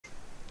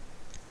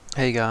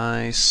Hey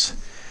guys,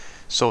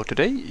 so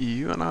today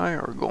you and I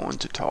are going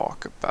to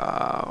talk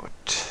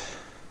about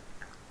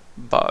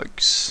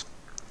bugs.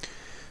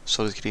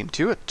 So let's get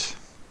into it.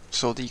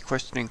 So the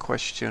question in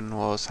question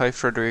was, hi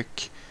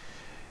Frederick,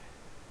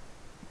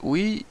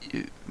 me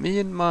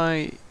and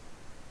my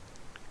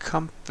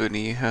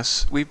company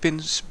we've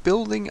been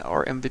building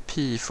our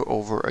MVP for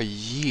over a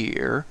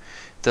year.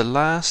 The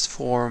last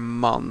 4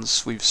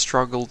 months we've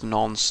struggled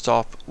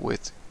non-stop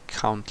with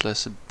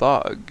countless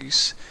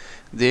bugs.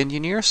 The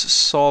engineers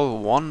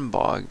solve one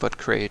bug but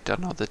create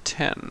another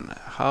 10.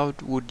 How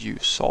would you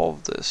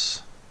solve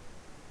this?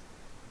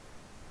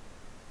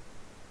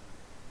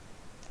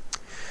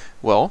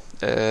 Well,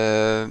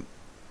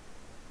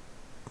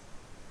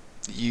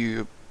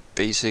 you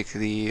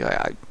basically,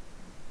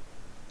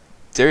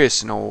 there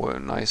is no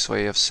nice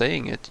way of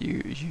saying it.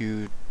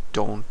 You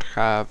don't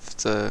have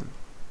the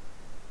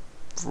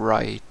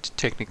right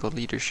technical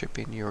leadership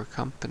in your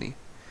company,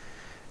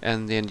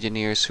 and the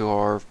engineers who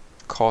are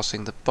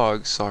causing the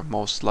bugs are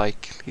most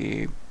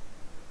likely,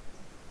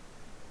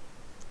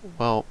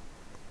 well,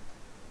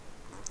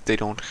 they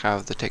don't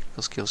have the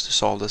technical skills to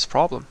solve this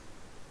problem.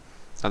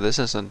 Now this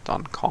isn't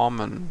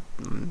uncommon.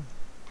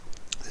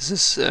 This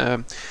is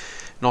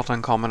not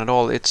uncommon at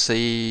all. It's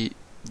a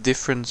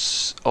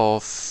difference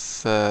of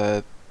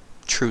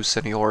true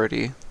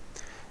seniority,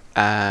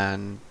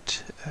 and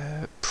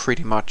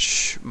pretty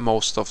much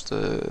most of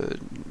the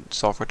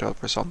software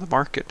developers on the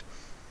market.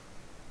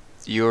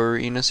 You're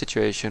in a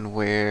situation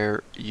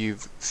where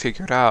you've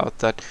figured out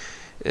that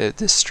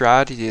this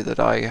strategy that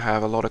I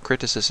have a lot of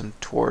criticism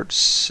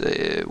towards,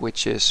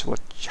 which is what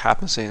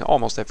happens in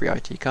almost every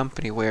IT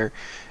company, where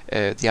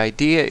the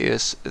idea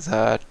is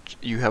that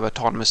you have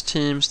autonomous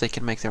teams, they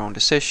can make their own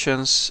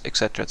decisions,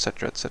 etc.,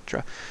 etc.,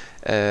 etc.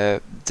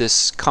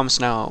 This comes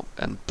now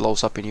and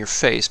blows up in your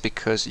face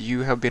because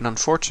you have been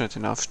unfortunate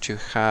enough to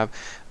have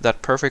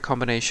that perfect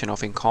combination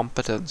of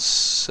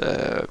incompetence,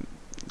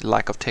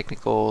 lack of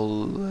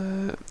technical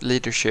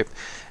leadership,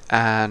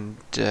 and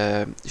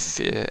a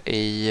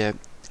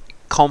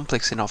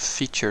complex enough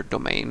feature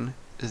domain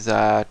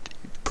that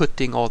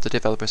putting all the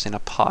developers in a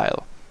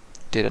pile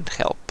didn't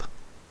help,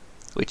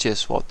 which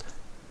is what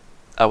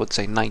I would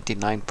say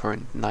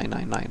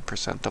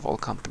 99.999% of all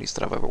companies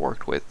that I've ever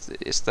worked with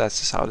is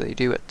this is how they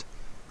do it.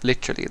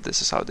 Literally,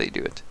 this is how they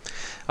do it.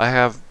 I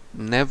have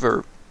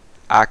never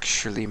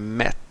actually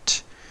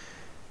met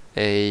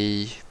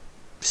a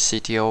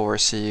CTO or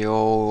CEO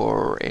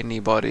or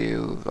anybody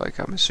who, like,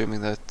 I'm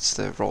assuming that's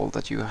the role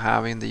that you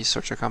have in these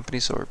sorts of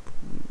companies, or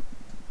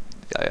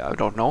I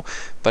don't know,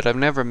 but I've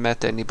never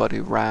met anybody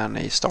who ran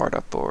a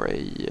startup or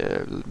a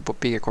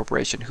bigger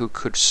corporation who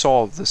could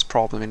solve this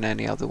problem in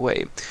any other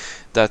way.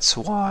 That's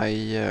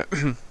why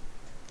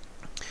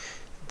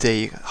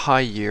they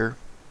hire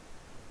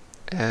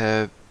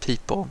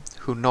people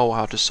who know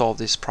how to solve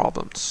these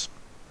problems,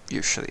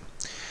 usually.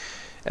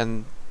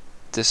 And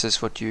this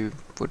is what you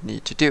would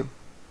need to do.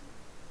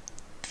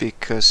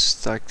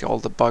 Because like all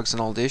the bugs and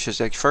all the issues,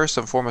 like first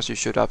and foremost you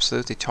should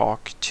absolutely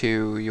talk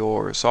to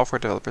your software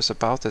developers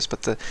about this,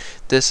 but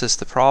this is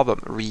the problem.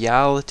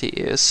 Reality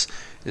is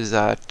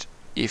that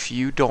if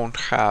you don't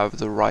have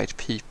the right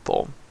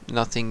people,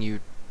 nothing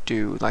you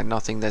do, like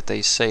nothing that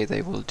they say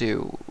they will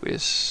do,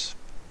 is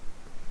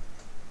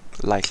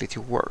likely to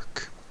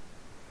work.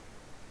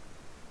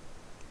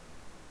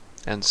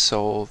 And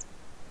so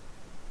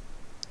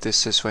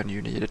this is when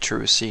you need a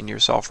true senior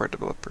software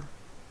developer.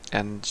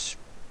 And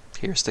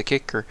here's the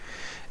kicker.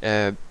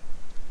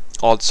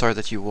 Odds are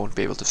that you won't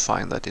be able to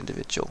find that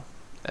individual.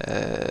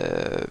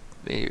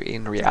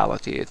 In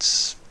reality,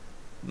 it's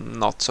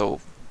not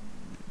so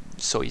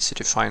easy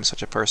to find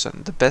such a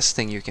person. The best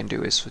thing you can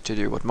do is to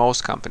do what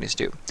most companies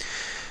do.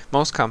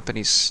 Most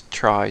companies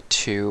try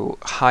to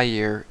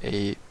hire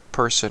a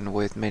person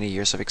with many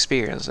years of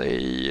experience,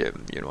 a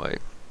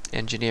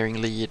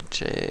engineering lead,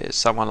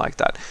 someone like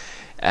that,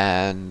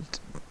 and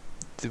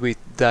with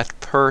that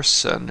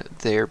person,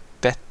 they're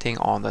betting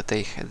on that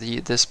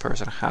this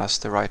person has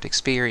the right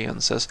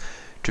experiences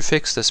to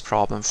fix this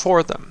problem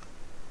for them.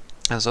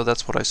 And so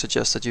that's what I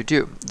suggest that you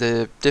do.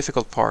 The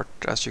difficult part,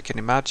 as you can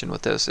imagine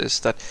with this, is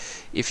that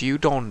if you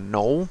don't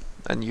know,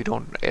 and you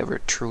don't ever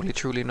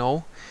truly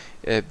know,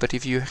 but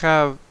if you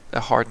have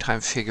a hard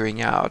time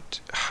figuring out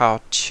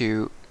how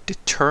to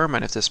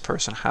determine if this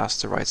person has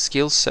the right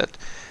skill set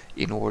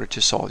in order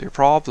to solve your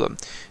problem,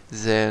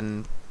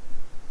 then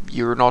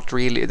you're not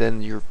really,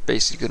 then you're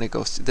basically going to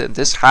go, then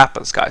this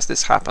happens, guys,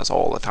 this happens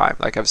all the time.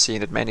 Like I've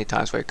seen it many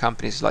times where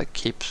companies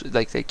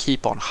they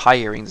keep on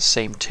hiring the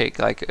same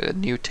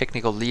new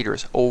technical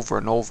leaders over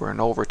and over and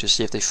over to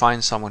see if they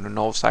find someone who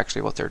knows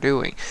actually what they're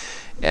doing.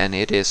 And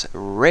it is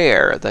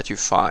rare that you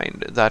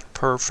find that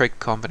perfect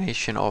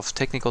combination of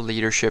technical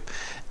leadership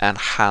and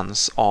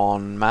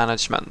hands-on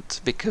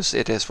management, because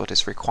it is what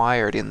is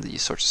required in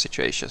these sorts of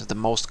situations. The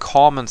most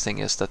common thing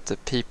is that the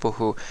people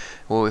who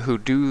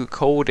do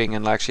coding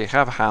and actually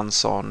have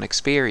hands-on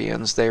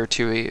experience, they're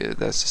too,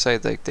 as I say,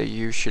 they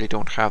usually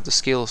don't have the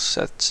skill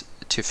set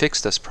to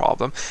fix this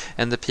problem,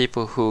 and the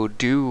people who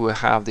do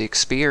have the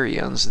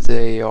experience,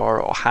 they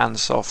are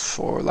hands-off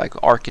or like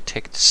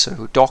architects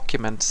who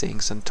document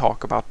things and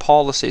talk about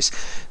policies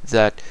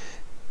that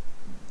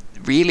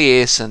really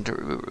isn't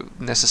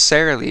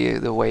necessarily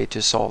the way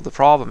to solve the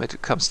problem.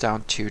 It comes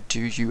down to, do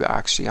you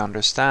actually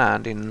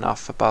understand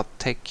enough about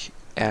tech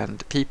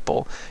and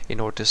people in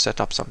order to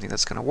set up something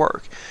that's going to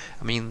work?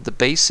 I mean, the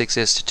basics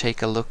is to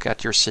take a look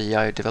at your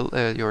CI,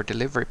 your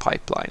delivery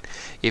pipeline.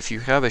 If you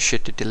have a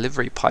shitty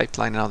delivery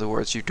pipeline, in other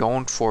words, you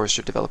don't force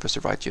your developers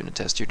to write unit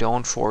tests, you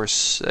don't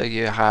force,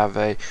 you have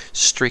a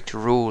strict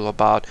rule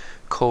about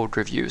code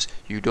reviews,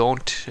 you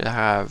don't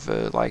have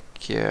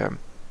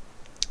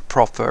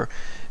proper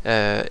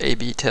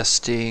A/B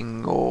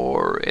testing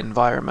or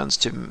environments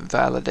to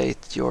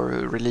validate your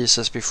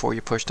releases before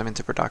you push them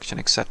into production,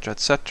 etc.,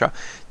 etc.,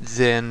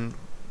 then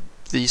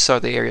these are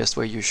the areas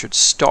where you should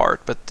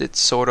start. But it's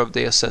sort of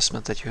the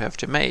assessment that you have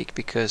to make,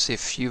 because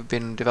if you've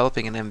been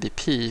developing an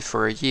MVP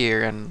for a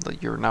year and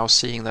you're now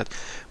seeing that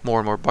more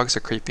and more bugs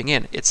are creeping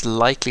in, it's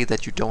likely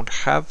that you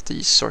don't have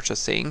these sorts of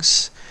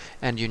things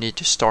and you need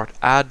to start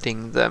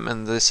adding them.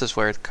 And this is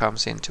where it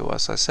comes into,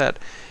 as I said,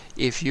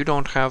 if you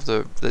don't have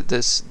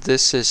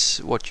this is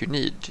what you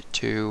need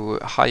to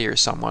hire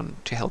someone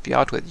to help you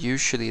out with.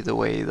 Usually the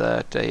way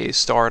that a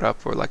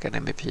startup or like an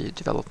MVP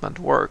development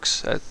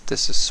works,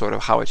 this is sort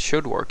of how it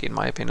should work, in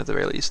my opinion at the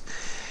very least,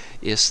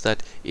 is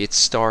that it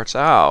starts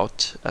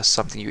out as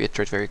something you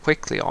iterate very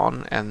quickly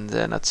on, and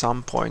then at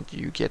some point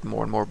you get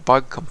more and more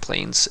bug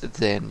complaints,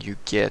 then you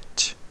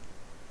get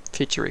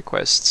feature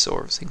requests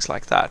or things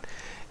like that.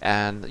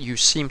 And you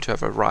seem to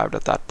have arrived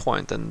at that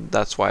point, and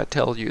that's why I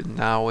tell you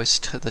now is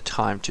the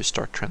time to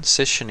start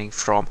transitioning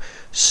from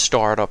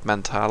startup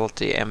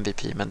mentality,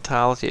 MVP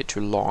mentality, to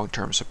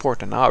long-term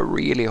support. And I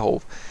really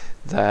hope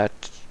that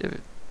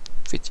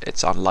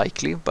it's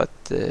unlikely, but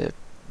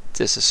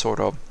this is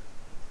sort of,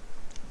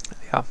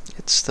 yeah,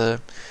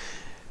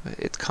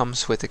 it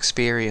comes with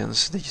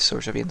experience, these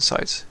sorts of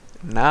insights.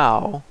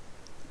 Now,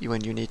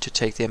 when you need to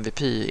take the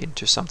MVP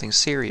into something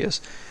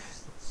serious,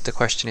 the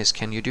question is,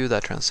 can you do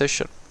that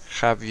transition?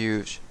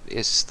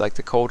 Is like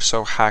the code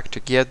so hacked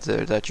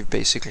together that you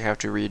basically have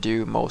to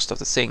redo most of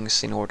the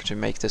things in order to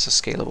make this a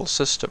scalable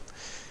system?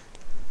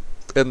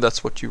 And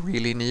that's what you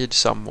really need,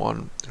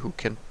 someone who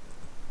can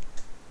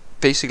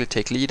basically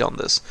take lead on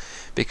this,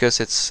 because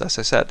it's, as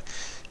I said,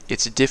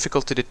 it's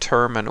difficult to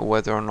determine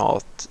whether or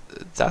not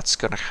that's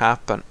going to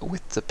happen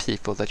with the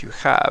people that you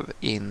have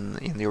in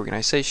the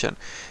organization.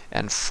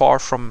 And far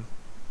from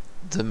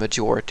the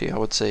majority, I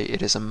would say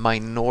it is a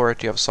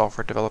minority of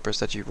software developers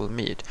that you will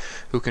meet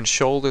who can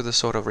shoulder the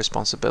sort of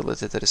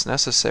responsibility that is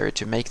necessary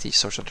to make these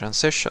sorts of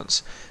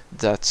transitions.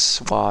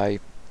 That's why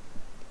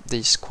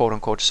these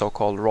quote-unquote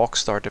so-called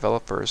rockstar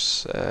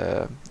developers,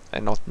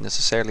 and not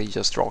necessarily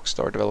just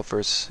rockstar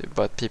developers,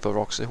 but people who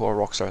are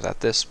rockstars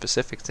at this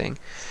specific thing,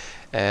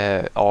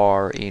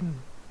 are in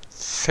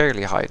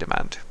fairly high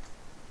demand.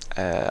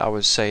 I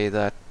would say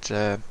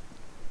that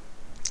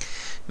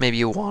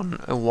maybe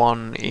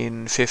one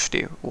in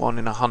 50, 1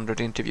 in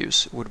 100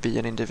 interviews would be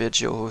an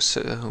individual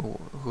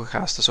who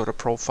has the sort of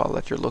profile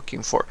that you're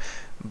looking for.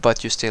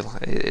 But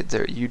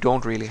you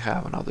don't really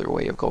have another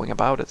way of going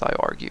about it, I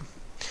argue.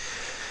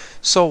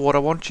 So what I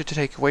want you to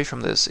take away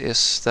from this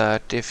is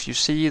that if you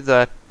see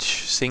that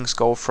things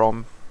go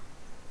from,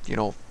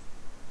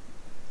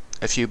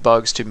 a few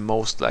bugs to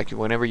most, like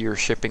whenever you're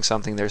shipping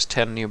something there's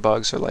 10 new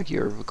bugs, or like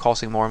you're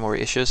causing more and more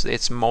issues,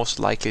 it's most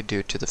likely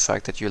due to the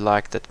fact that you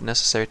lack the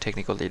necessary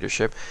technical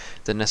leadership,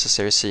 the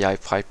necessary CI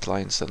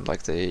pipelines, and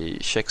like the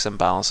checks and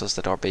balances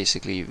that are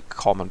basically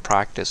common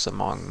practice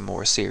among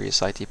more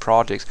serious IT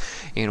projects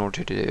in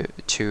order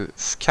to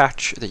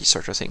catch these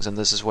sort of things. And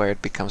this is where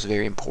it becomes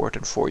very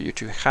important for you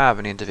to have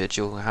an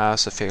individual who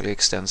has a fairly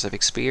extensive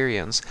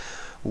experience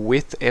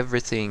with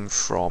everything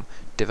from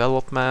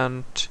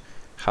development,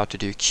 how to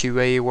do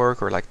QA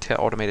work, or like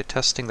automated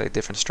testing, like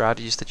different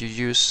strategies that you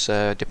use,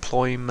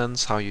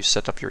 deployments, how you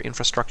set up your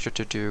infrastructure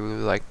to do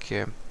like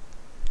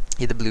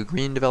either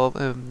blue-green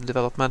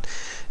development.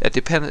 It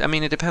depends. I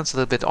mean, it depends a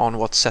little bit on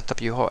what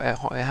setup you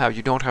have.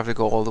 You don't have to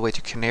go all the way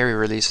to canary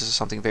releases or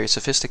something very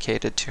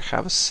sophisticated to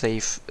have a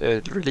safe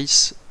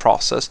release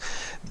process,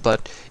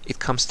 but it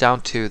comes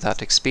down to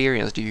that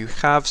experience. Do you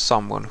have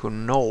someone who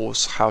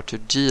knows how to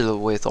deal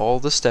with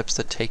all the steps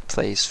that take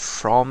place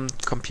from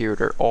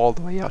computer all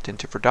the way out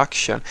into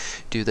production?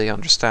 Do they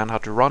understand how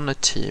to run a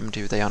team?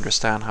 Do they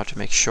understand how to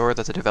make sure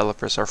that the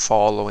developers are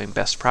following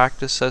best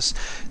practices?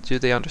 Do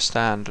they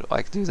understand,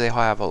 like, do they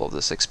have all of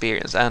this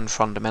experience? And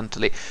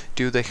fundamentally,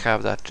 do they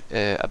have that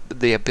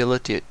the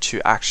ability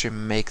to actually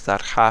make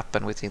that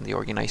happen within the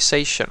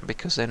organization?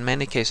 Because in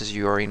many cases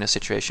you are in a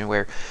situation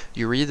where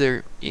you're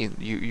either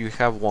you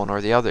have one or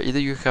the other. Either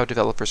you have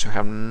developers who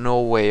have no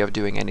way of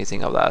doing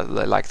anything of that,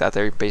 like that.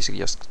 They're basically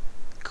just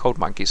code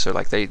monkeys, so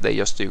like they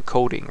just do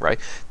coding, right?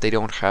 They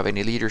don't have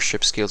any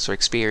leadership skills or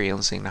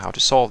experience in how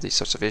to solve these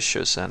sorts of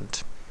issues,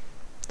 and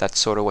That's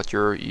sort of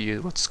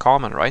what's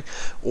common, right?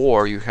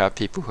 Or you have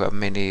people who have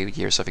many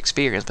years of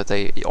experience, but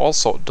they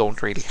also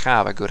don't really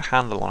have a good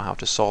handle on how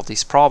to solve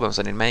these problems.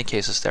 And in many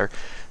cases, they're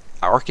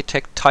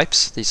architect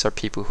types. These are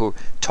people who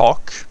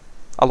talk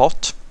a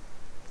lot,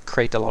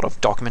 create a lot of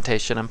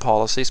documentation and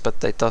policies, but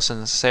that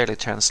doesn't necessarily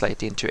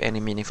translate into any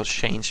meaningful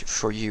change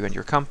for you and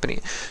your company.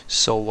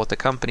 So what the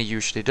company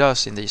usually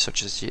does in these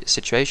such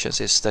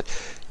situations is that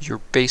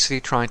you're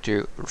basically trying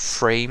to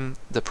frame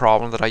the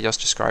problem that I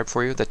just described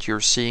for you, that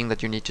you're seeing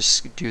that you need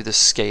to do the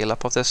scale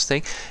up of this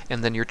thing,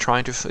 and then you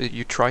try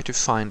to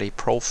find a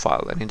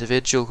profile, an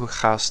individual who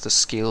has the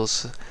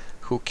skills,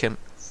 who can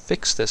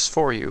fix this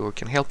for you, or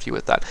can help you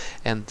with that,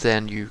 and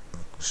then you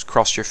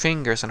cross your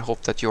fingers and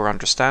hope that your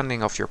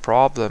understanding of your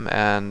problem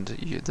and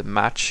the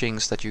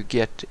matchings that you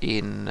get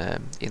in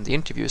the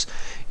interviews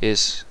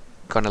is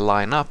going to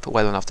line up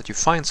well enough that you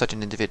find such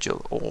an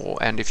individual.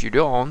 And if you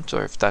don't,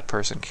 or if that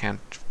person can't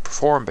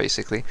perform,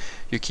 basically,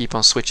 you keep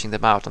on switching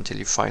them out until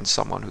you find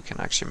someone who can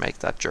actually make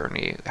that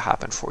journey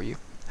happen for you.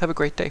 Have a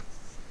great day.